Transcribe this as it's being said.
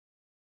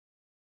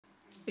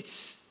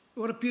It's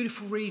what a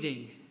beautiful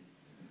reading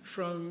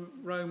from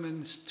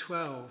Romans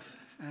 12.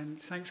 And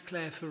thanks,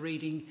 Claire, for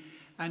reading.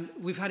 And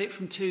we've had it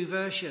from two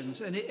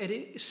versions. And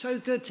it's so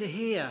good to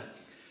hear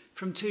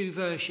from two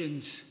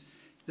versions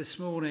this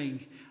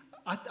morning.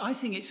 I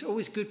think it's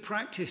always good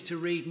practice to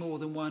read more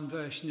than one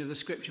version of the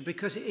scripture,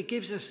 because it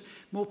gives us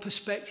more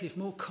perspective,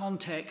 more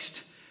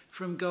context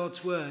from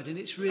God's word. And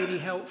it's really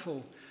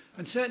helpful.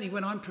 And certainly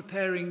when I'm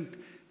preparing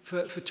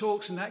for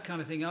talks and that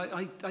kind of thing,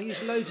 I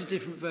use loads of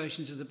different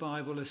versions of the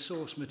Bible as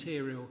source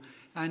material.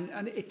 And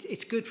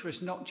it's good for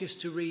us not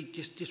just to read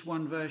just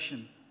one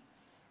version.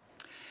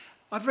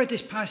 I've read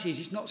this passage,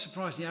 it's not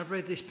surprising, I've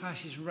read this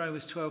passage from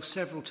Romans 12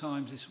 several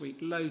times this week,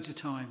 loads of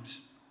times.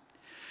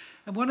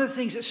 And one of the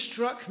things that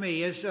struck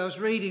me as I was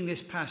reading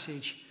this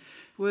passage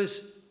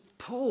was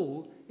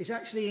Paul is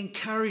actually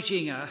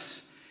encouraging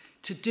us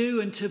to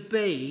do and to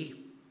be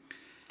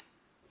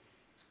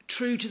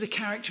true to the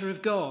character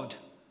of God.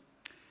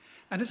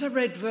 And as I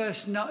read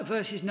verses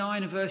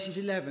 9 and verses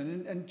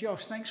 11, and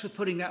Josh, thanks for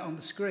putting that on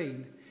the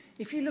screen.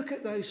 If you look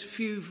at those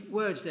few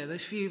words there,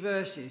 those few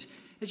verses,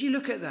 as you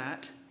look at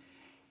that,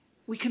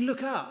 we can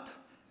look up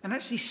and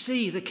actually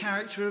see the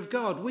character of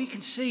God. We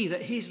can see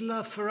that his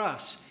love for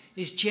us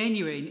is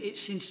genuine,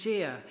 it's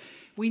sincere.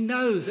 We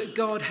know that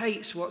God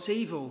hates what's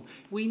evil.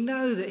 We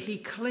know that he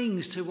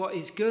clings to what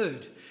is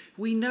good.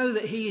 We know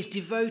that he is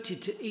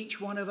devoted to each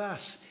one of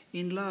us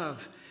in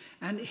love.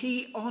 And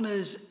he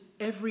honours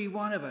every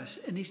one of us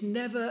and is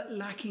never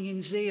lacking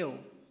in zeal.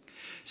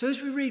 So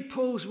as we read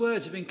Paul's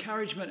words of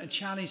encouragement and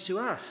challenge to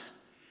us,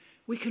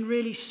 we can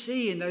really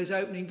see in those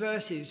opening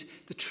verses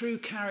the true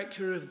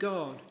character of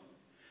God.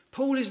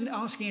 Paul isn't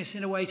asking us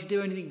in a way to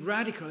do anything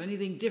radical,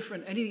 anything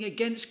different, anything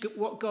against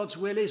what God's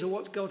will is or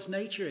what God's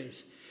nature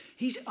is.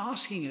 He's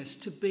asking us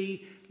to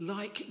be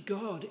like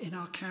God in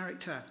our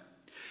character.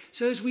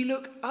 So as we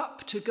look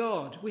up to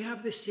God, we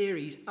have this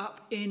series,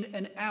 Up, In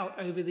and Out,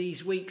 over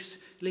these weeks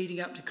leading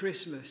up to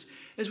Christmas.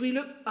 As we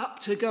look up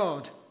to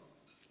God,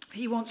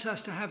 he wants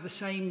us to have the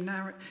same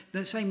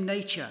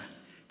nature,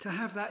 to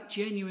have that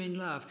genuine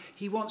love.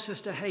 He wants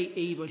us to hate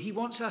evil. He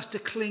wants us to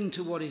cling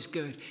to what is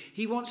good.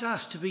 He wants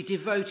us to be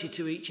devoted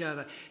to each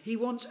other. He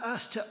wants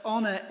us to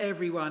honour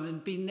everyone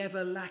and be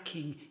never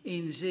lacking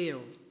in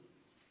zeal.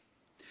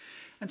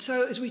 And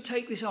so as we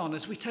take this on,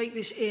 as we take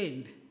this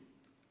in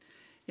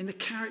the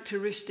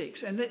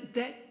characteristics, and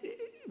that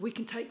we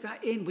can take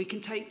that in, we can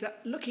take that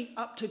looking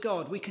up to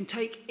God, we can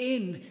take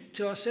in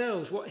to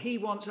ourselves what he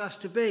wants us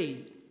to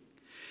be.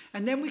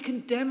 And then we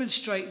can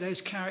demonstrate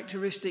those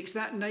characteristics,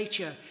 that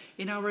nature,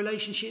 in our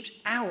relationships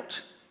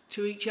out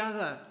to each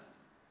other,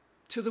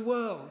 to the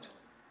world.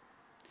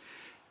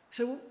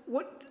 So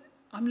what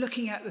I'm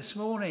looking at this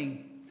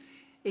morning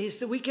is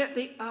that we get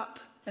the up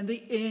and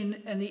the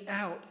in and the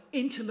out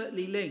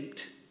intimately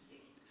linked.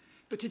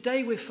 But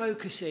today we're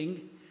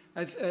focusing,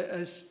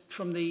 as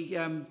from the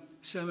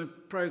sermon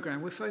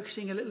programme, we're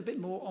focusing a little bit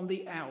more on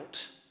the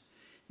out.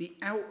 The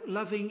out,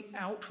 loving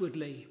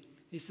outwardly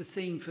is the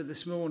theme for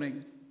this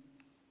morning.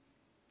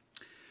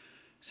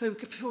 So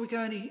before we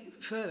go any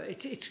further,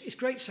 it's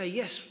great to say,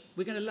 yes,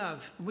 we're going to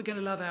love, and we're going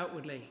to love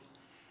outwardly.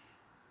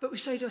 But we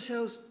say to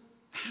ourselves,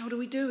 how do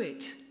we do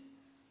it?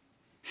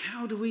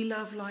 How do we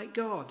love like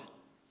God?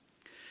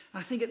 And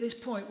I think at this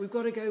point, we've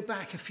got to go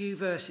back a few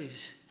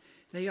verses.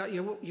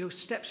 You're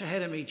steps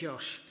ahead of me,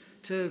 Josh,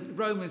 to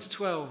Romans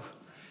 12,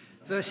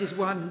 verses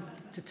 1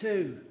 to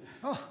 2.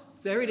 Oh,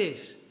 there it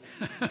is.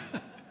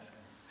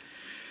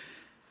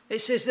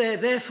 It says there,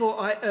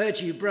 therefore I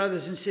urge you,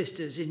 brothers and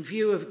sisters, in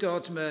view of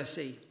God's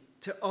mercy,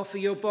 to offer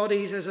your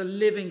bodies as a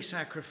living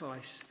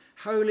sacrifice,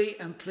 holy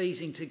and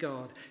pleasing to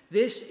God.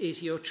 This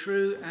is your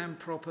true and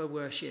proper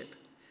worship.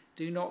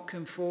 Do not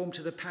conform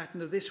to the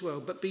pattern of this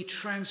world, but be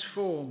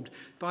transformed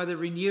by the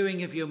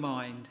renewing of your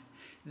mind.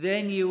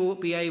 Then you will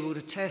be able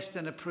to test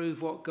and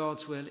approve what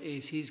God's will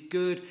is, his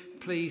good,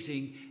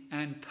 pleasing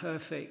and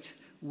perfect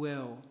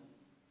will.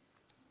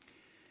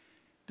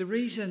 The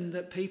reason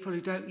that people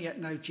who don't yet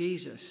know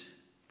Jesus,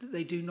 that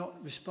they do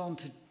not respond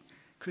to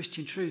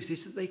Christian truth,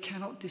 is that they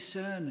cannot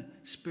discern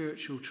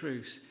spiritual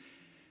truth.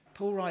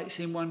 Paul writes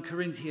in 1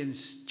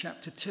 Corinthians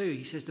chapter 2,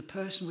 he says, the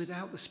person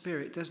without the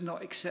Spirit does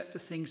not accept the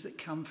things that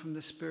come from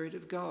the Spirit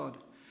of God,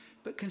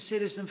 but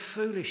considers them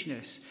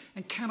foolishness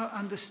and cannot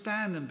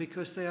understand them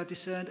because they are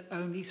discerned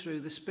only through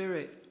the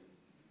Spirit.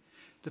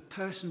 The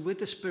person with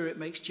the Spirit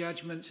makes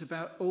judgments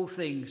about all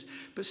things,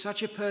 but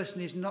such a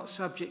person is not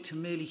subject to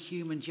merely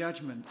human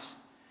judgments.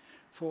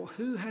 For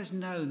who has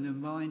known the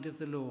mind of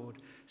the Lord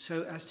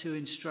so as to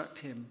instruct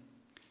him?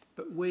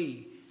 But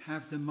we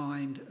have the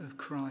mind of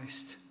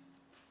Christ.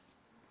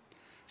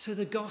 So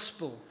the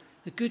gospel,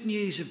 the good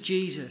news of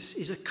Jesus,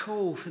 is a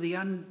call for the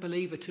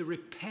unbeliever to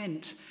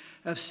repent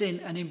of sin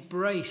and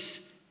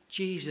embrace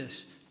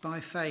Jesus by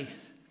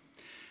faith.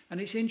 And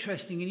it's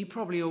interesting, and you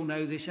probably all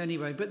know this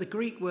anyway, but the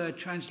Greek word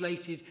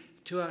translated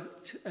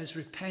as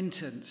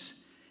repentance,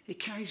 it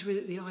carries with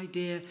it the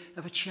idea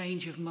of a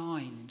change of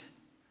mind.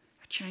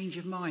 A change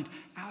of mind.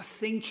 Our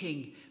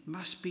thinking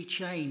must be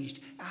changed.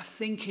 Our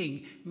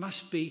thinking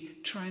must be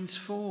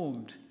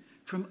transformed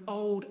from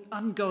old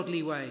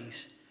ungodly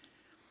ways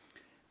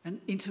and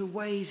into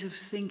ways of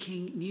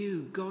thinking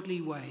new,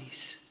 godly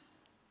ways.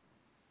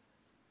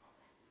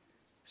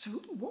 So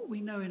what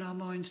we know in our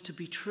minds to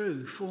be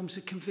true forms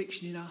a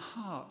conviction in our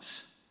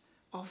hearts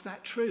of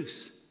that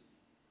truth.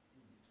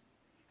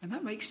 And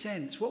that makes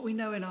sense. What we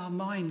know in our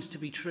minds to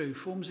be true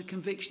forms a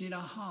conviction in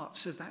our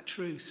hearts of that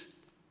truth.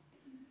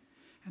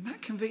 And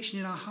that conviction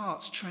in our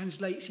hearts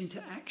translates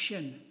into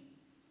action.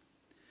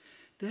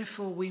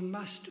 Therefore, we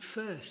must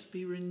first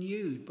be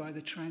renewed by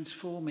the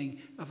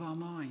transforming of our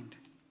mind.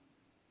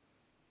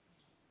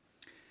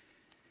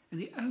 And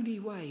the only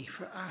way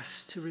for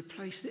us to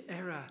replace the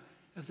error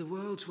of the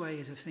world's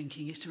ways of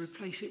thinking is to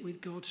replace it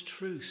with God's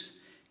truth.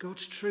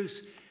 God's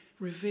truth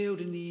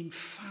revealed in the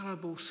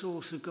infallible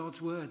source of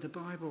God's word, the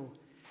Bible.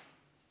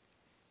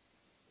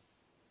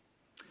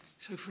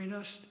 So for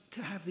us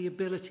to have the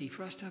ability,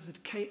 for us to have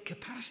the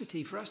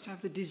capacity, for us to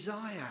have the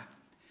desire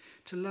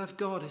to love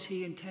God as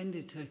he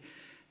intended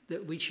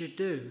that we should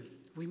do,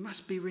 we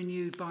must be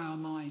renewed by our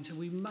minds, and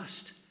we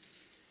must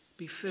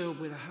be filled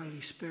with the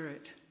Holy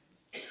Spirit.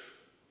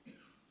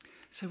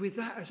 So with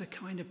that as a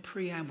kind of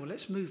preamble,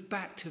 let's move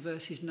back to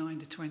verses 9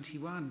 to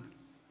 21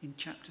 in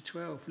chapter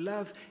 12.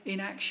 Love in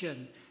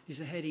action is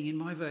the heading in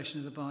my version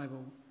of the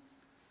Bible.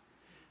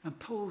 And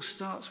Paul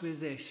starts with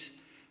this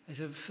as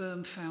a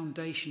firm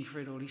foundation for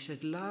it all. He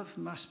said, love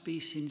must be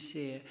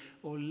sincere,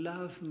 or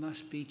love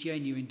must be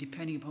genuine,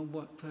 depending upon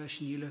what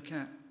version you look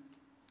at.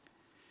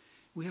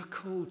 We are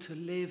called to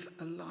live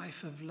a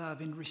life of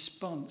love in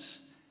response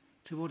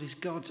to what is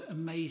God's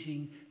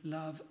amazing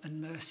love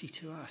and mercy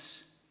to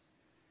us.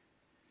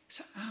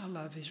 So our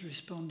love is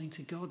responding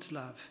to God's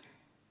love,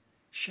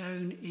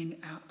 shown in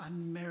our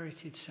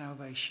unmerited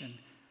salvation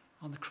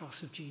on the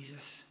cross of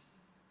Jesus.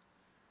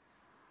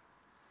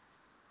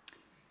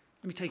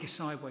 Let me take a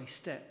sideways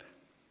step.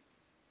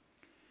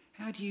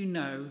 How do you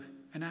know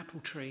an apple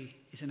tree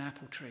is an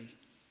apple tree?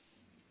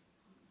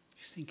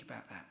 Just think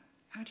about that.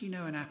 How do you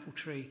know an apple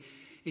tree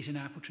is an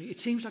apple tree? It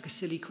seems like a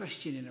silly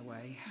question in a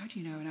way. How do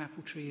you know an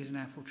apple tree is an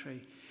apple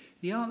tree?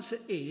 The answer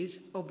is,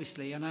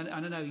 obviously, and I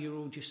know you're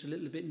all just a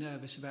little bit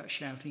nervous about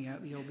shouting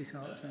out the obvious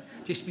answer,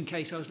 just in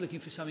case I was looking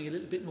for something a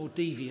little bit more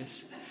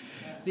devious.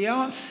 The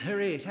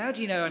answer is, how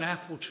do you know an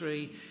apple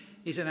tree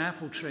is an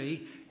apple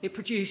tree? It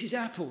produces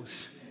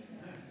apples.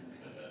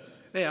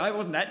 Yeah, it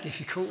wasn't that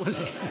difficult, was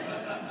it?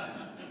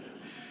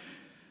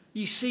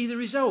 You see the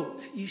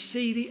result. You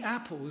see the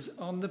apples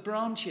on the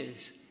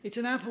branches. It's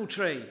an apple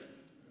tree.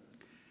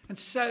 And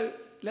so,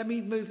 let me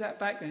move that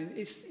back then.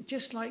 It's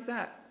just like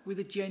that with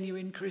a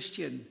genuine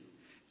Christian.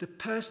 The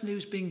person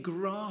who's been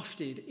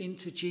grafted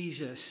into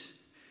Jesus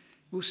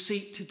will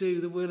seek to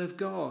do the will of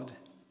God.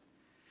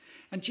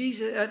 And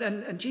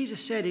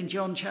Jesus said in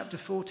John chapter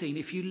 14,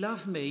 if you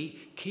love me,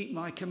 keep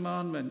my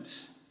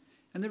commandments.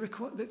 And the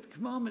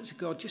commandments of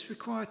God just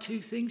require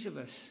two things of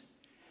us: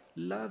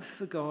 love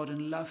for God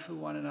and love for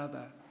one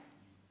another.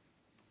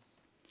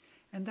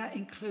 And that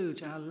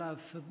includes our love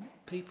for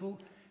people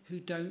who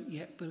don't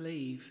yet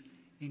believe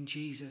in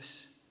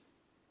Jesus.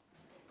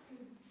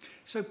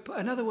 So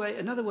another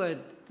word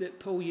that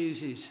Paul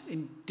uses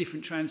in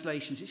different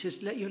translations, it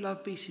says, let your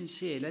love be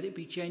sincere, let it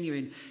be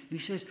genuine. And he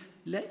says,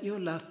 let your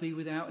love be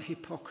without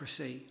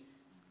hypocrisy.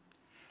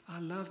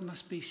 Our love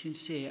must be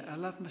sincere. Our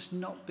love must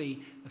not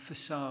be a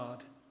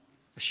facade,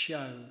 a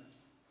show,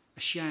 a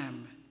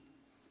sham.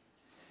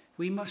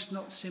 We must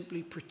not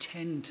simply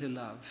pretend to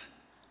love.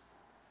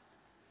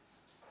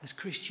 As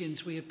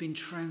Christians, we have been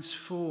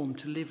transformed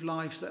to live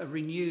lives that are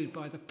renewed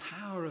by the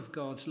power of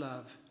God's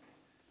love.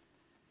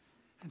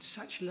 And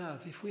such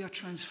love, if we are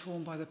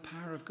transformed by the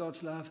power of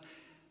God's love,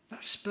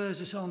 that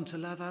spurs us on to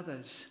love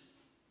others.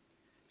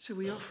 So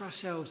we offer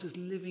ourselves as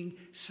living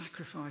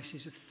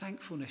sacrifices of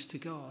thankfulness to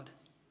God.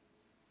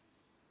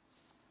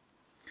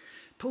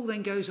 Paul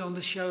then goes on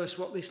to show us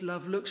what this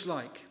love looks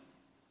like.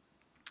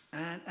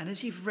 And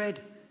as you've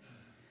read,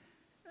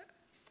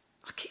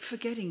 I keep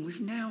forgetting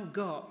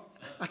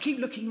I keep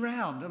looking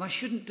round, and I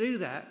shouldn't do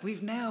that.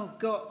 We've now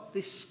got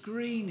this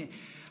screen.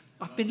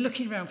 I've been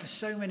looking around for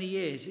so many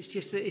years. It's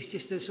just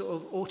a sort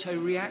of auto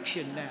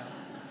reaction now.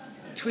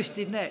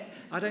 Twisted neck.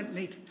 I don't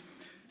need.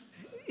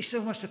 It's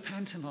almost a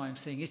pantomime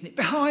thing, isn't it?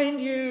 Behind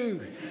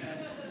you.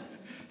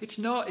 It's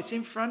not. It's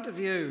in front of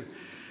you.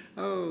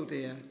 Oh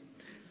dear.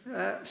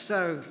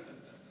 So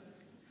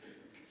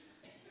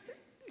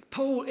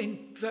Paul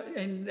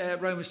in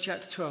Romans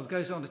chapter 12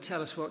 goes on to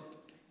tell us what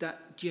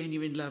that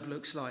genuine love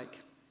looks like.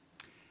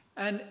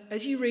 And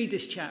as you read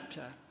this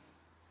chapter,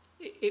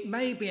 it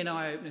may be an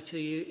eye-opener to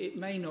you, it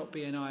may not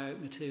be an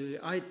eye-opener to you,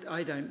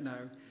 I don't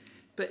know.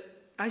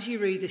 But as you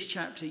read this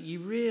chapter, you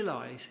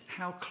realise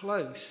how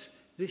close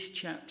this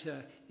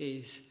chapter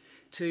is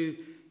to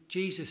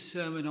Jesus'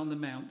 Sermon on the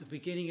Mount, the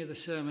beginning of the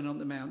Sermon on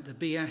the Mount, the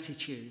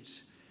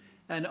Beatitudes.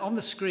 And on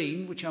the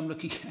screen, which I'm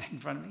looking at in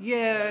front of me,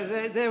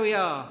 there we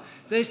are.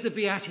 There's the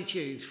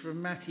Beatitudes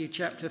from Matthew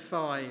chapter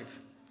 5.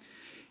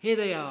 Here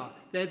they are.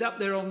 They're up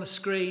there on the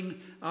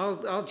screen.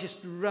 I'll just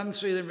run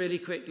through them really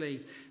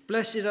quickly.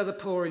 Blessed are the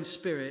poor in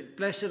spirit.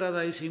 Blessed are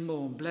those who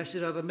mourn.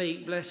 Blessed are the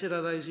meek. Blessed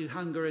are those who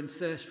hunger and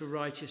thirst for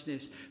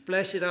righteousness.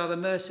 Blessed are the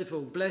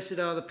merciful. Blessed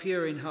are the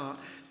pure in heart.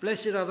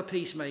 Blessed are the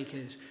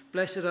peacemakers.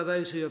 Blessed are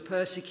those who are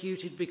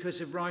persecuted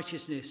because of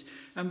righteousness.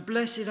 And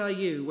blessed are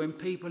you when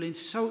people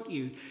insult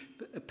you,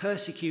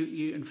 persecute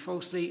you, and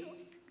falsely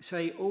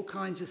say all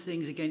kinds of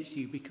things against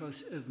you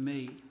because of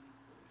me.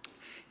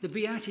 The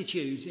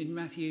Beatitudes in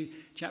Matthew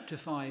chapter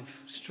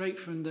 5, straight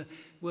from the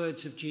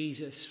words of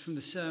Jesus, from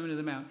the Sermon on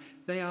the Mount,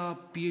 they are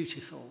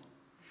beautiful.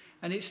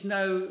 And it's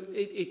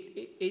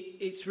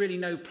really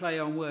no play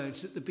on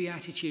words, that the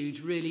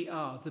Beatitudes really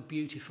are the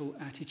beautiful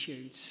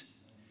attitudes.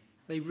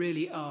 They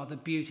really are the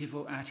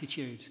beautiful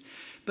attitudes.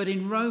 But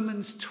in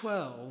Romans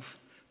 12,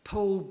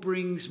 Paul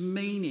brings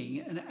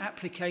meaning and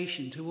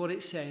application to what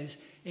it says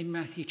in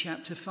Matthew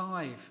chapter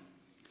 5.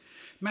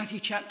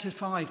 Matthew chapter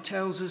 5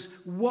 tells us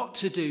what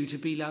to do to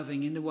be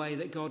loving in the way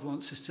that God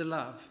wants us to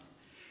love.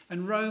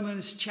 And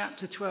Romans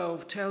chapter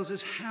 12 tells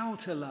us how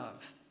to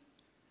love.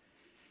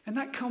 And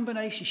that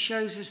combination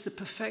shows us the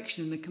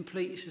perfection and the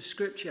completeness of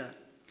Scripture.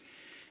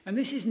 And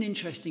this is an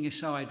interesting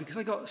aside, because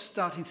I got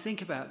starting to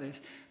think about this.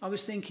 I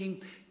was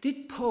thinking,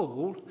 did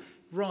Paul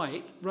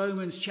write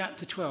Romans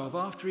chapter 12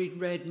 after he'd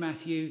read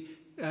Matthew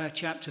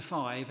chapter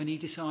 5, and he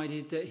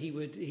decided that he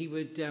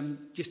would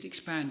just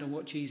expand on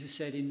what Jesus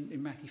said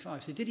in Matthew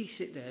 5. So did he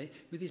sit there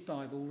with his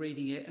Bible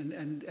reading it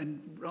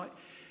and write?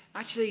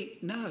 Actually,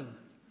 no.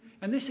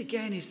 And this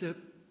again is the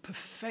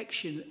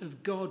perfection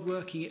of God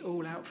working it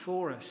all out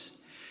for us.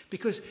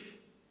 Because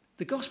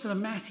the Gospel of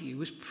Matthew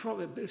was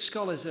probably,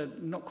 scholars are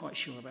not quite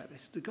sure about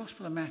this, the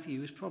Gospel of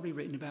Matthew was probably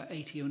written about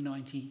 80 or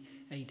 90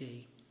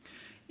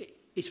 AD.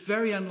 It's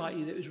very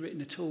unlikely that it was written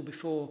at all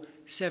before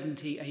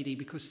 70 AD,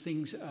 because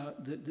things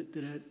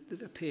that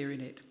appear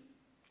in it.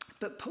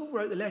 But Paul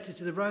wrote the letter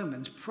to the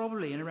Romans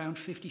probably in around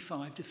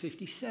 55 to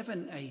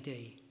 57 AD.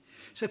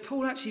 So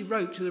Paul actually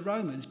wrote to the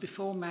Romans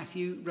before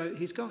Matthew wrote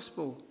his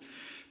gospel.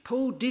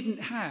 Paul didn't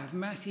have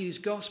Matthew's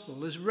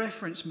gospel as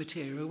reference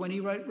material when he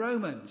wrote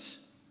Romans.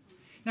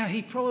 Now,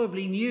 he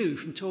probably knew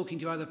from talking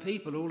to other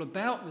people all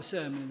about the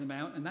Sermon on the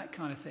Mount and that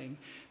kind of thing,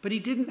 but he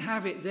didn't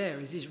have it there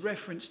as his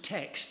reference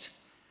text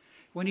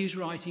when he was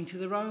writing to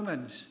the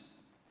Romans.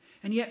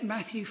 And yet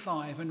Matthew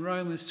 5 and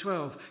Romans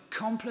 12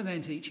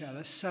 complement each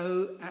other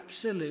so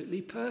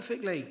absolutely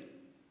perfectly.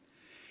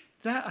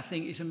 That, I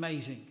think, is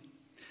amazing.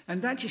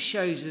 And that just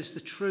shows us the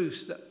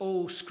truth that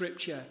all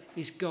Scripture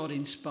is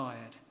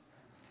God-inspired.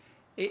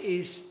 It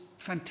is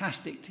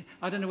fantastic.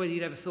 I don't know whether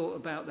you'd ever thought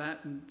about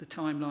that and the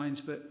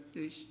timelines, but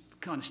it's the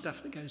kind of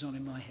stuff that goes on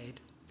in my head.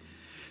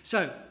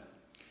 So,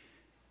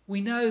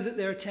 we know that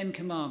there are 10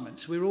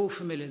 commandments. We're all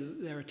familiar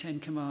that there are 10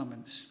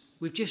 commandments.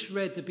 We've just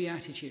read the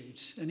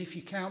Beatitudes, and if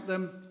you count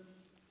them,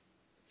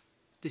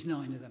 there's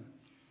 9 of them.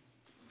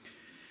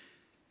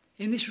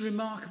 In this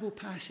remarkable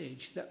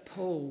passage that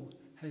Paul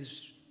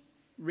has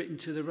written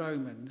to the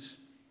Romans,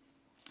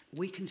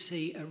 we can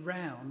see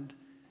around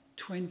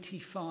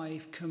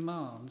 25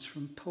 commands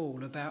from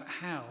Paul about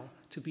how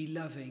to be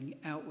loving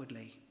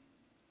outwardly.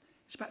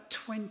 It's about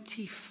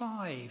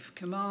 25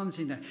 commands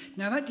in there.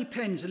 Now, that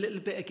depends a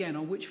little bit, again,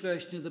 on which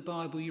version of the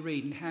Bible you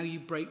read and how you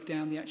break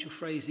down the actual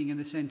phrasing and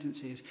the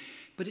sentences.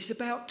 But it's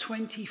about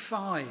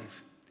 25.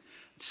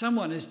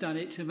 Someone has done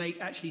it to make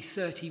actually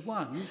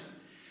 31.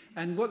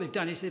 And what they've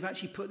done is they've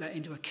actually put that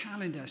into a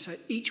calendar. So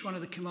each one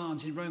of the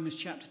commands in Romans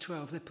chapter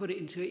 12, they put it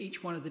into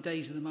each one of the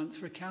days of the month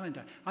for a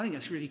calendar. I think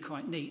that's really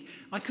quite neat.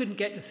 I couldn't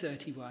get to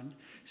 31,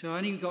 so I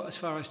only got as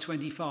far as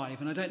 25.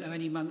 And I don't know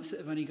any months that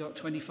have only got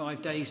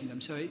 25 days in them,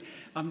 so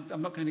I'm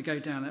not going to go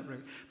down that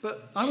route.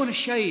 But I want to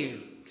show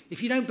you,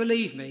 if you don't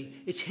believe me,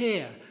 it's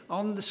here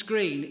on the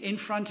screen in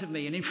front of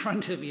me and in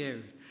front of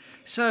you.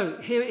 So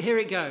here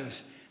it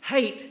goes.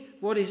 Hate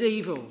what is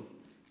evil.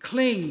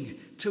 Cling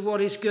to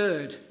what is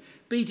good.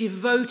 Be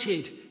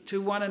devoted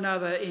to one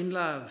another in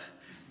love.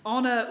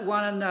 Honour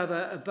one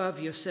another above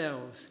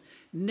yourselves.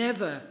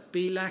 Never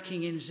be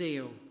lacking in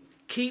zeal.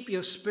 Keep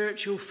your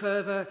spiritual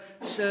fervour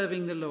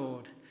serving the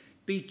Lord.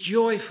 Be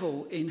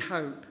joyful in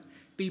hope.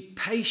 Be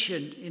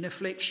patient in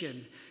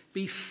affliction.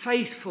 Be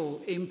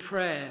faithful in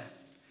prayer.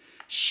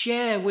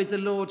 Share with the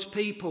Lord's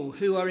people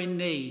who are in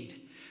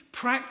need.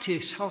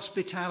 Practice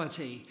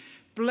hospitality.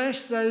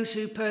 Bless those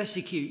who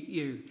persecute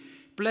you.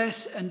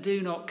 Bless and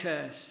do not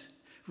curse.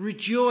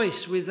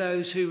 Rejoice with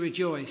those who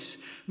rejoice.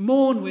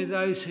 Mourn with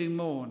those who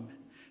mourn.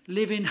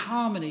 Live in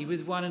harmony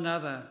with one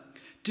another.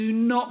 Do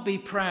not be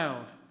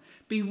proud.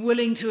 Be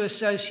willing to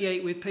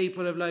associate with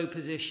people of low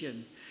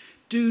position.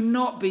 Do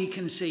not be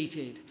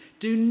conceited.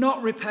 Do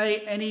not repay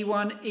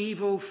anyone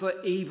evil for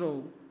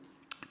evil.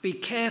 Be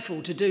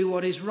careful to do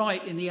what is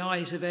right in the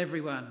eyes of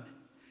everyone.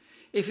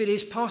 If it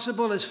is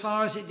possible, as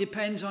far as it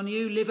depends on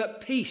you, live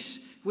at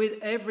peace with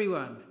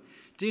everyone.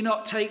 Do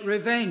not take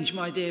revenge,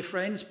 my dear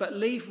friends, but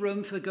leave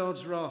room for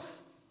God's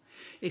wrath.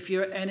 If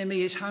your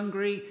enemy is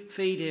hungry,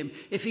 feed him.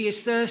 If he is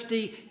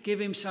thirsty,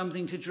 give him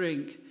something to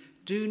drink.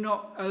 Do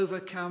not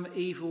overcome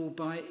evil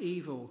by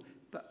evil,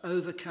 but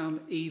overcome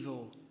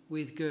evil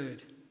with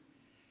good.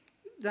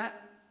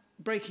 That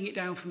breaking it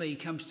down for me,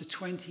 comes to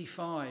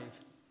 25.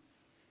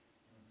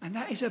 And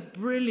that is a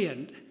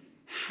brilliant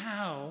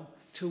how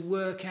to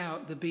work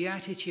out the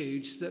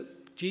Beatitudes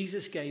that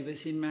Jesus gave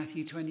us in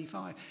Matthew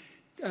 5.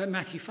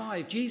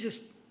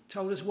 Jesus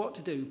told us what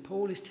to do.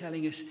 Paul is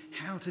telling us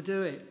how to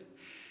do it.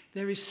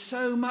 There is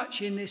so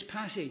much in this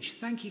passage.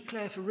 Thank you,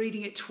 Claire, for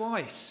reading it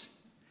twice.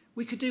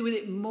 We could do with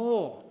it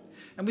more.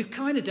 And we've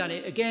kind of done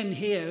it again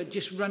here,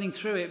 just running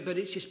through it, but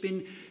it's just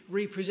been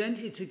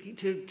represented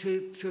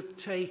to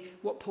say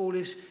what Paul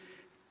is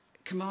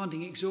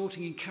commanding,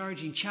 exhorting,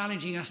 encouraging,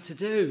 challenging us to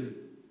do.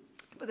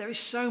 But there is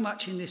so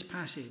much in this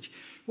passage.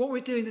 What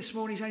we're doing this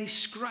morning is only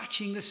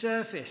scratching the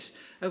surface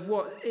of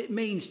what it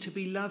means to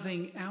be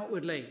loving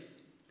outwardly.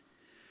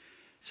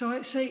 So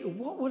I'd say,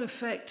 what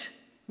effect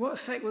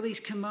will these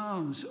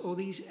commands or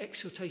these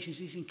exhortations,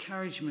 these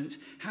encouragements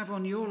have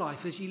on your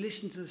life as you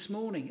listen to this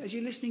morning, as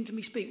you're listening to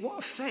me speak? What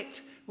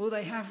effect will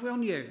they have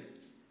on you?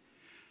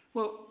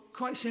 Well,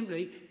 quite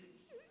simply,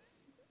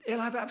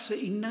 it'll have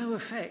absolutely no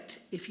effect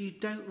if you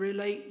don't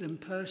relate them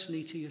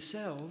personally to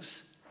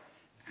yourselves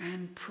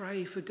and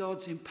pray for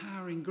God's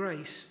empowering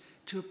grace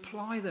to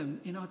apply them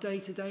in our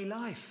day-to-day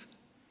life.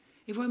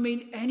 It won't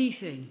mean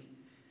anything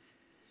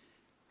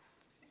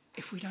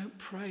if we don't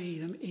pray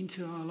them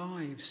into our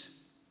lives.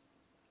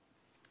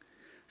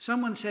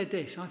 Someone said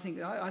this, I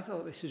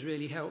thought this was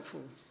really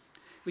helpful.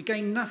 We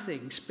gain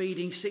nothing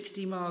speeding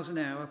 60 miles an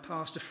hour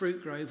past a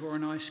fruit grove or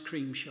an ice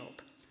cream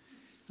shop.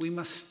 We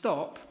must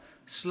stop,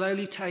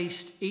 slowly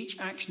taste each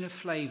action of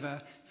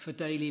flavour for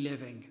daily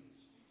living.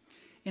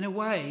 In a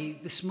way,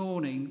 this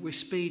morning we're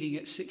speeding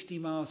at 60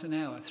 miles an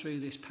hour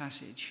through this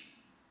passage.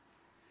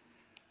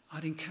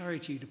 I'd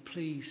encourage you to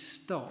please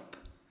stop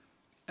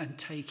and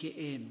take it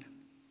in.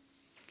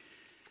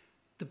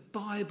 The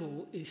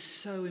Bible is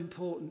so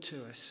important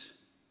to us.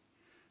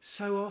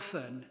 So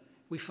often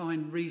we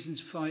find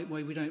reasons why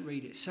we don't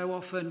read it. So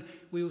often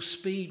we will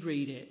speed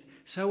read it.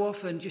 So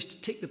often, just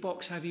to tick the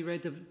box, have you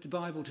read the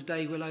Bible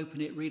today? We'll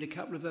open it, read a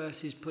couple of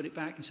verses, put it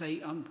back and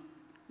say, I'm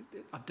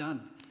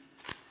done.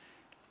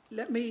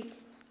 Let me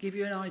give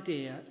you an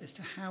idea as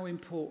to how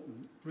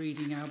important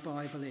reading our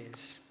Bible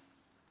is.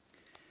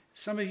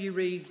 Some of you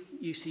read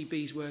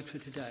UCB's Word for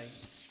Today.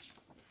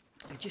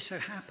 It just so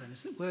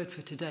happens that Word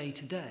for Today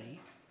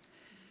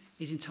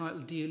is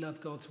entitled, Do You Love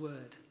God's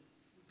Word?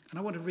 And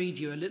I want to read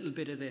you a little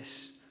bit of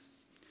this.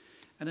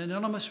 An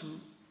anonymous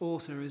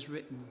author has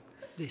written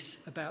this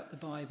about the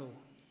Bible.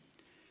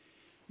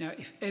 Now,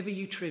 if ever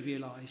you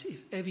trivialise,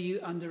 if ever you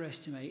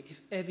underestimate,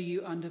 if ever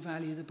you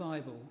undervalue the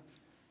Bible,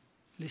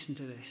 listen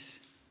to this.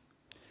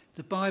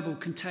 The Bible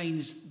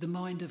contains the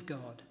mind of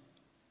God.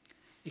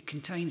 It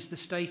contains the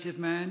state of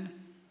man,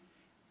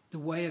 the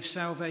way of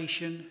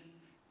salvation,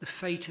 the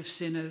fate of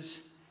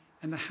sinners,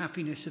 and the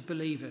happiness of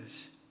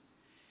believers.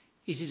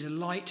 It is a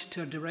light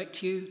to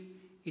direct you.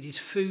 It is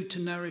food to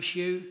nourish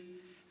you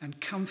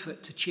and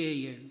comfort to cheer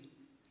you.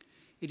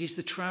 It is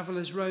the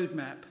traveller's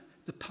roadmap,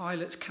 the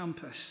pilot's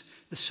compass,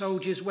 the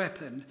soldier's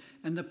weapon,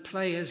 and the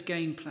player's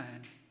game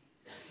plan.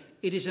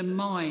 It is a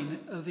mine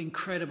of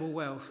incredible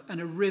wealth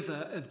and a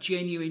river of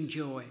genuine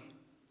joy.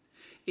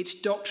 Its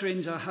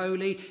doctrines are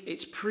holy,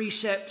 its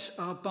precepts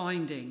are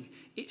binding,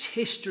 its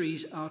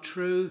histories are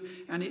true,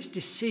 and its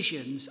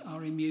decisions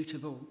are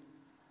immutable.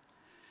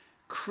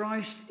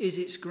 Christ is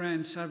its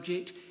grand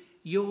subject,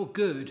 your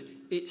good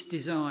its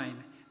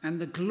design, and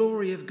the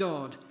glory of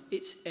God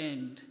its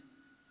end.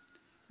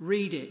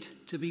 Read it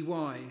to be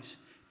wise,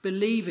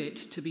 believe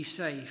it to be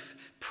safe,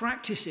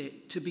 practice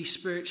it to be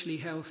spiritually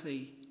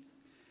healthy.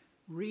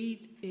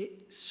 Read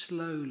it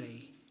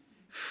slowly,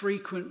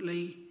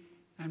 frequently,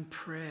 and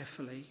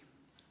prayerfully.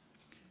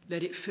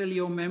 Let it fill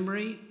your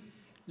memory,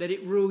 let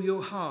it rule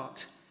your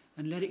heart,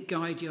 and let it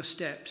guide your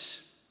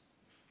steps.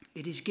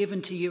 It is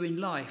given to you in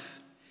life.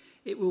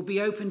 It will be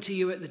open to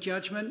you at the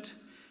judgment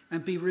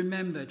and be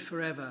remembered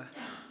forever.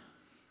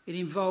 It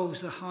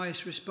involves the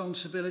highest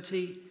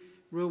responsibility,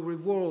 will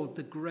reward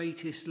the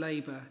greatest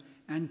labour,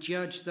 and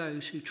judge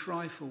those who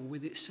trifle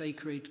with its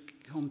sacred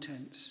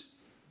contents.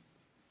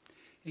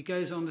 It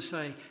goes on to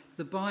say,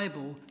 the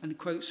Bible, and it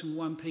quotes from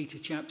 1 Peter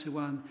chapter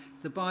 1,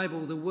 the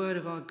Bible, the word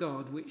of our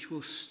God, which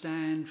will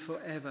stand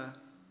forever.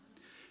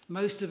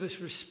 Most of us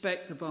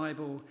respect the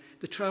Bible.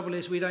 The trouble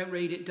is we don't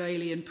read it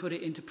daily and put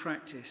it into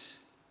practice.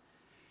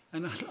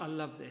 And I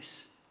love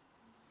this.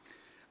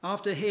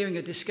 After hearing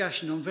a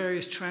discussion on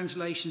various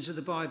translations of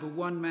the Bible,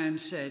 one man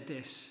said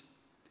this,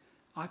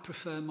 I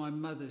prefer my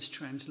mother's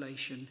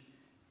translation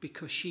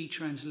because she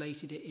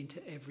translated it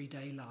into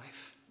everyday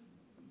life.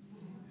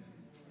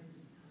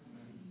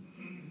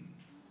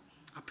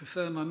 I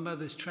prefer my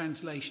mother's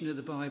translation of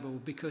the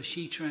Bible because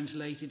she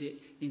translated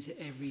it into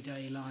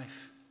everyday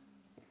life.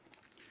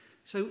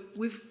 So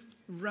we've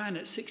ran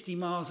at 60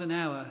 miles an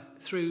hour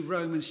through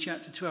Romans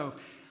chapter 12.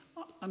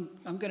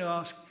 I'm going to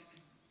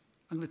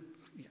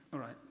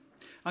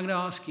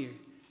ask you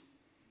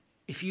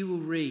if you will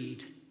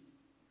read,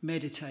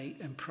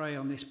 meditate and pray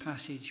on this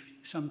passage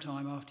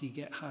sometime after you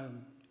get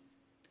home.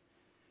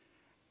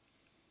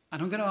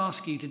 And I'm going to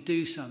ask you to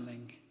do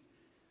something.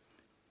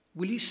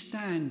 will you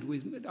stand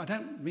with, I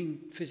don't mean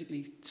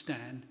physically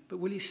stand, but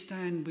will you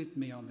stand with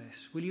me on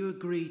this? Will you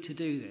agree to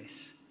do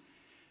this?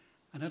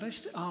 And I'd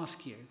just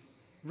ask you,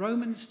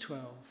 Romans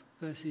 12,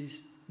 verses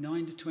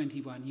 9 to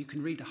 21, you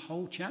can read the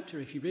whole chapter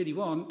if you really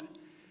want,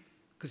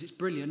 because it's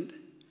brilliant.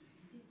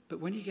 But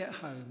when you get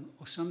home,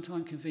 or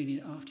sometime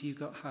convenient after you've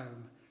got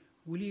home,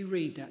 will you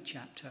read that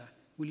chapter?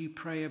 Will you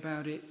pray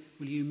about it?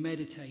 Will you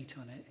meditate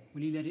on it?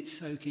 Will you let it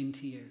soak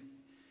into you?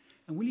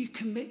 And will you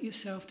commit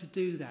yourself to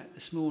do that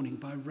this morning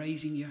by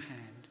raising your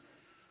hand?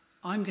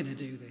 I'm going to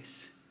do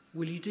this.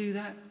 Will you do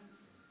that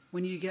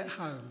when you get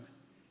home?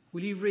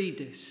 Will you read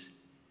this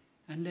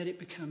and let it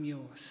become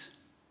yours?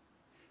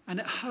 And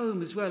at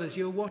home as well, as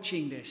you're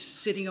watching this,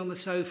 sitting on the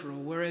sofa or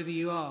wherever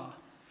you are,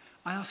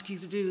 I ask you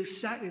to do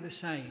exactly the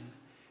same.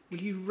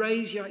 Will you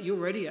raise your... You're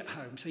already at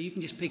home, so you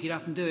can just pick it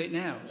up and do it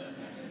now.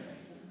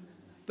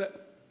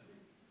 But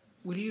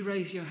will you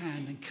raise your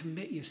hand and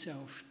commit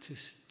yourself to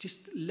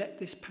just let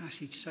this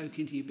passage soak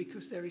into you?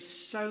 Because there is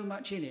so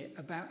much in it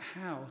about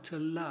how to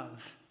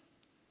love.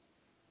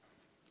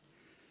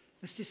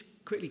 Let's just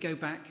quickly go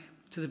back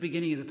to the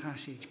beginning of the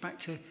passage, back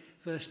to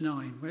verse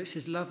 9, where it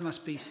says, love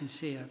must be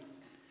sincere.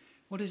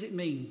 What does it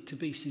mean to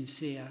be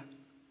sincere?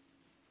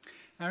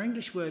 Our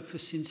English word for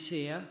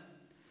sincere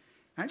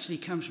actually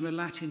comes from a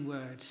Latin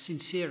word,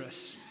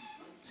 sincerus,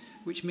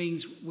 which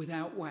means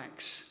without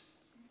wax.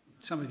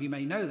 Some of you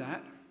may know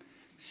that.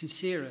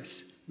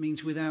 Sincerus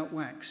means without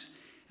wax.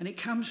 And it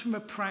comes from a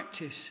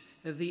practice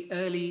of the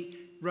early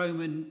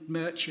Roman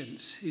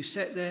merchants who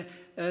set their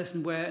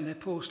earthenware and their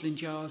porcelain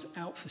jars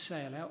out for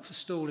sale, out for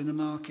stall in the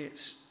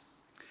markets.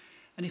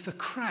 And if a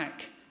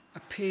crack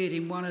appeared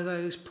in one of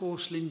those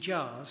porcelain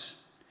jars,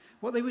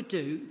 what they would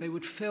do, they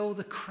would fill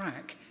the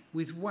crack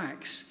with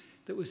wax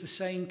that was the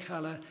same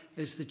colour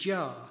as the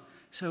jar.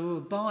 So a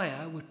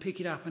buyer would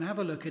pick it up and have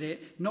a look at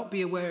it, not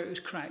be aware it was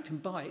cracked,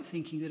 and buy it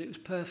thinking that it was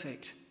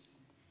perfect.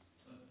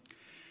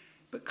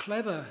 But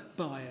clever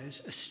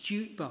buyers,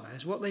 astute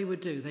buyers, what they would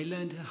do, they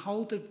learned to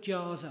hold the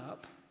jars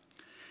up,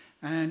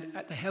 and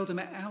they held them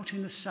out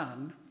in the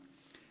sun,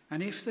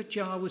 and if the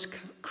jar was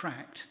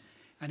cracked,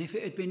 and if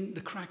it had been,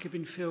 the crack had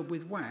been filled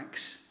with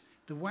wax,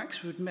 the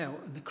wax would melt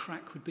and the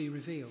crack would be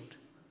revealed.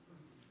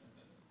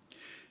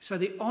 So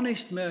the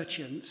honest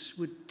merchants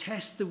would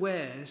test the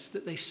wares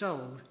that they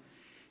sold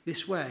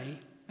this way,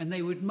 and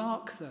they would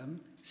mark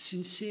them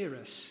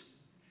sincerus.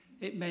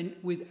 It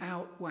meant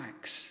without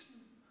wax.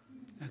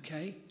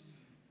 Okay?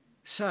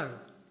 So,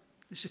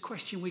 it's a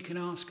question we can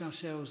ask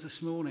ourselves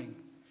this morning.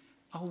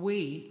 Are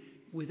we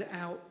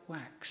without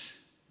wax?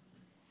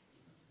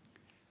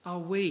 Are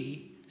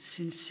we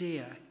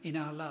sincere in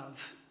our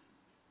love?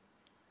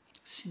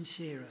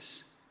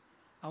 Sincerus.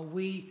 Are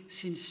we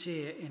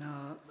sincere in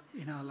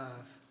our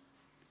love?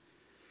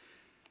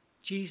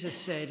 Jesus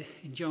said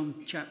in John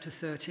chapter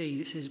 13,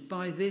 it says,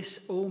 by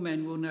this all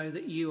men will know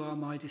that you are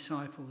my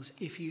disciples,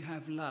 if you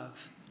have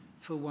love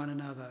for one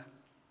another.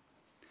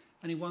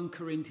 And in 1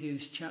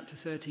 Corinthians chapter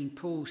 13,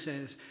 Paul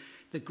says,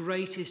 the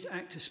greatest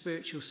act of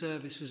spiritual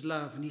service was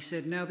love. And he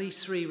said, now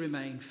these three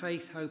remain,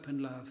 faith, hope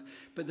and love.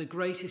 But the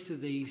greatest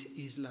of these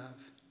is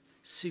love.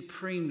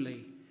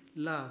 Supremely,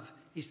 love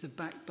is the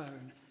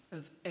backbone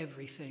of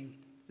everything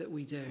that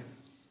we do.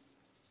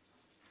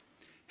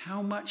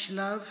 How much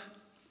love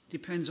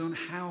depends on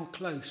how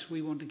close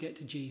we want to get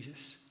to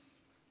Jesus.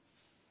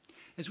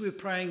 As we were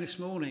praying this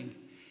morning,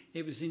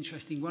 it was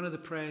interesting. One of the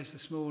prayers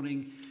this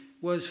morning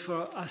was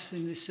for us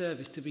in this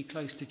service to be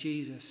close to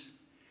Jesus.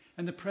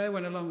 And the prayer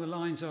went along the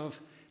lines of,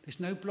 there's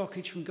no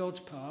blockage from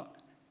God's part.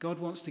 God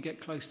wants to get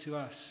close to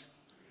us.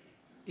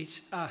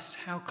 It's us.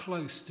 How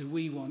close do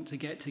we want to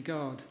get to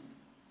God?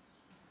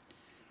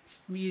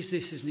 Let me use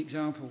this as an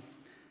example.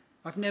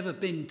 I've never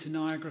been to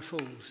Niagara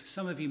Falls.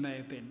 Some of you may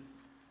have been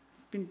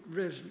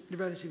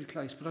relatively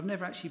close, but I've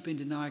never actually been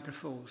to Niagara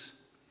Falls.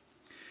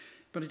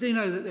 But I do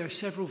know that there are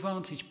several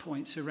vantage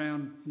points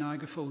around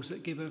Niagara Falls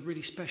that give a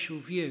really special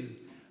view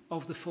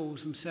of the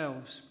falls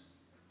themselves.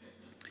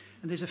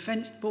 And there's a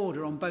fenced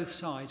border on both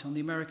sides, on the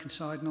American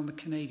side and on the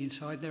Canadian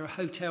side. There are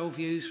hotel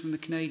views from the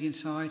Canadian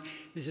side.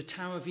 There's a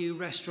tower view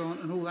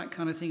restaurant and all that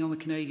kind of thing on the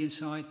Canadian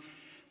side.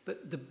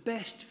 But the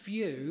best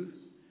view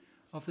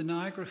of the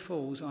Niagara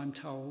Falls, I'm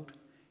told,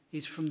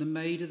 is from the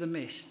Maid of the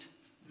Mist.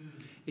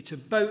 It's a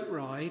boat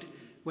ride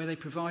where they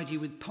provide you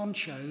with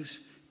ponchos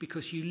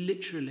because they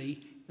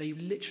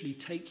literally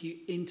take you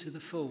into the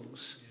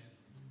falls.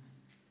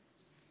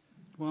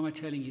 Why am I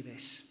telling you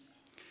this?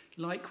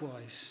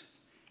 Likewise,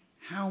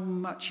 how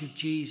much of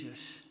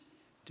Jesus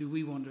do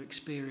we want to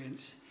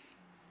experience?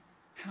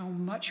 How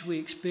much we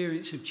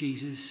experience of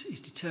Jesus is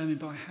determined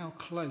by how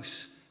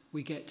close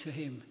we get to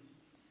him,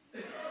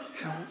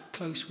 how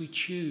close we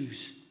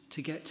choose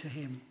to get to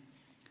him,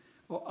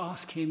 or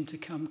ask him to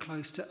come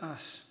close to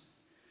us,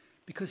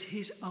 because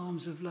his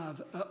arms of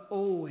love are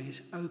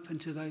always open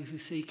to those who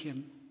seek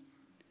him.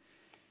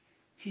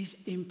 His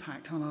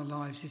impact on our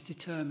lives is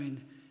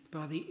determined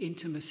by the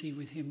intimacy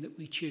with him that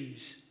we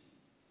choose.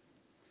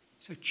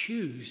 So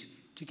choose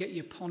to get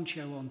your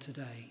poncho on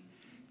today.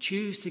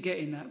 Choose to get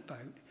in that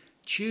boat.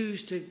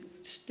 Choose to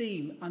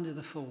steam under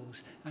the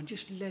falls and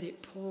just let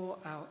it pour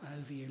out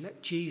over you.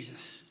 Let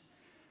Jesus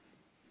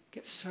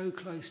get so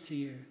close to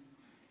you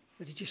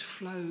that he just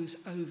flows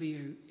over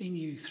you, in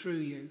you, through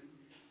you,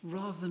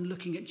 rather than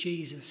looking at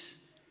Jesus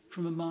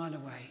from a mile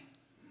away.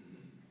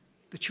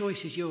 The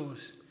choice is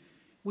yours.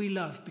 We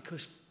love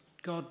because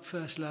God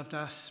first loved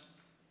us,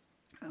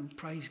 and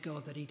praise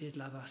God that he did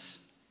love us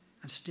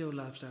and still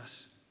loves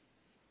us.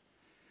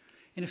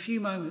 In a few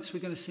moments, we're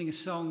going to sing a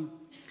song,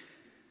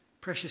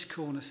 Precious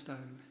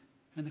Cornerstone,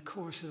 and the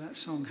chorus of that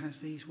song has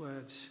these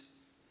words.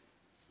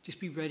 Just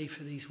be ready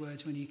for these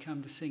words when you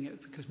come to sing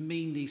it, because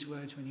mean these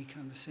words when you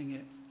come to sing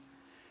it.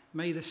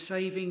 May the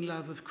saving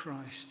love of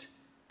Christ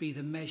be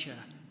the measure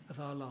of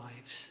our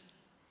lives.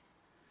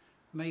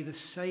 May the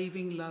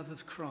saving love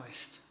of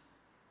Christ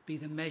be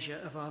the measure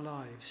of our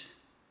lives.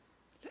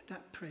 Let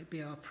that prayer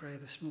be our prayer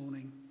this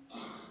morning.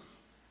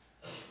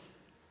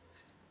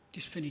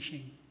 Just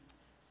finishing.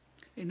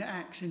 In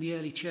Acts, in the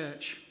early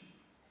church,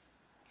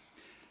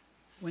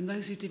 when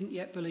those who didn't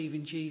yet believe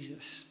in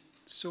Jesus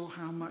saw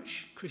how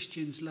much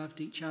Christians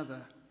loved each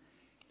other,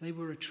 they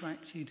were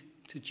attracted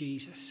to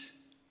Jesus,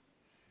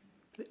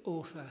 the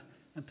author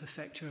and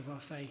perfecter of our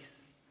faith.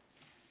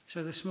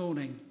 So this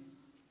morning,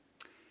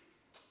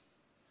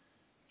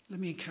 let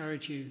me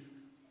encourage you,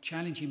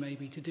 challenge you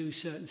maybe to do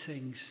certain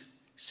things.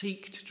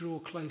 Seek to draw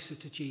closer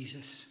to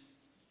Jesus.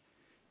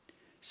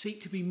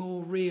 Seek to be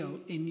more real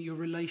in your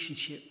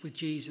relationship with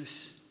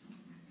Jesus.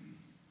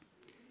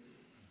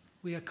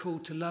 We are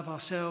called to love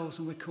ourselves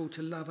and we're called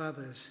to love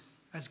others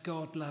as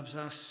God loves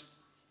us.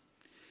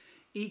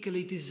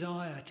 Eagerly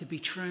desire to be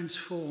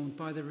transformed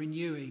by the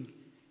renewing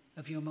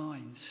of your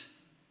minds.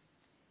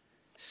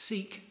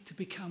 Seek to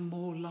become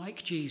more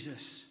like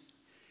Jesus.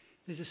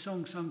 There's a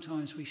song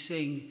sometimes we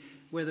sing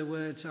where the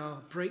words are,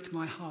 break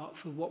my heart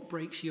for what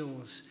breaks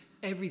yours,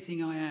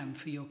 everything I am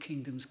for your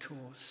kingdom's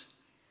cause.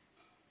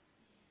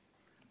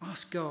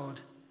 Ask God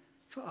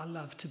for our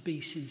love to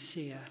be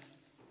sincere,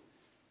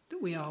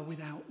 that we are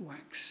without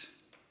wax.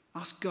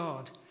 Ask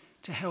God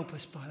to help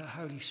us by the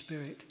Holy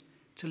Spirit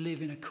to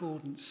live in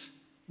accordance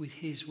with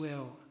his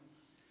will.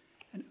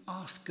 And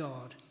ask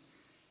God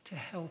to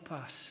help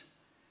us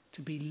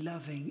to be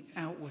loving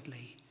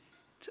outwardly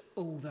to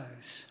all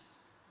those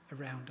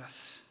around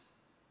us.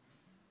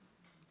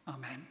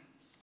 Amen.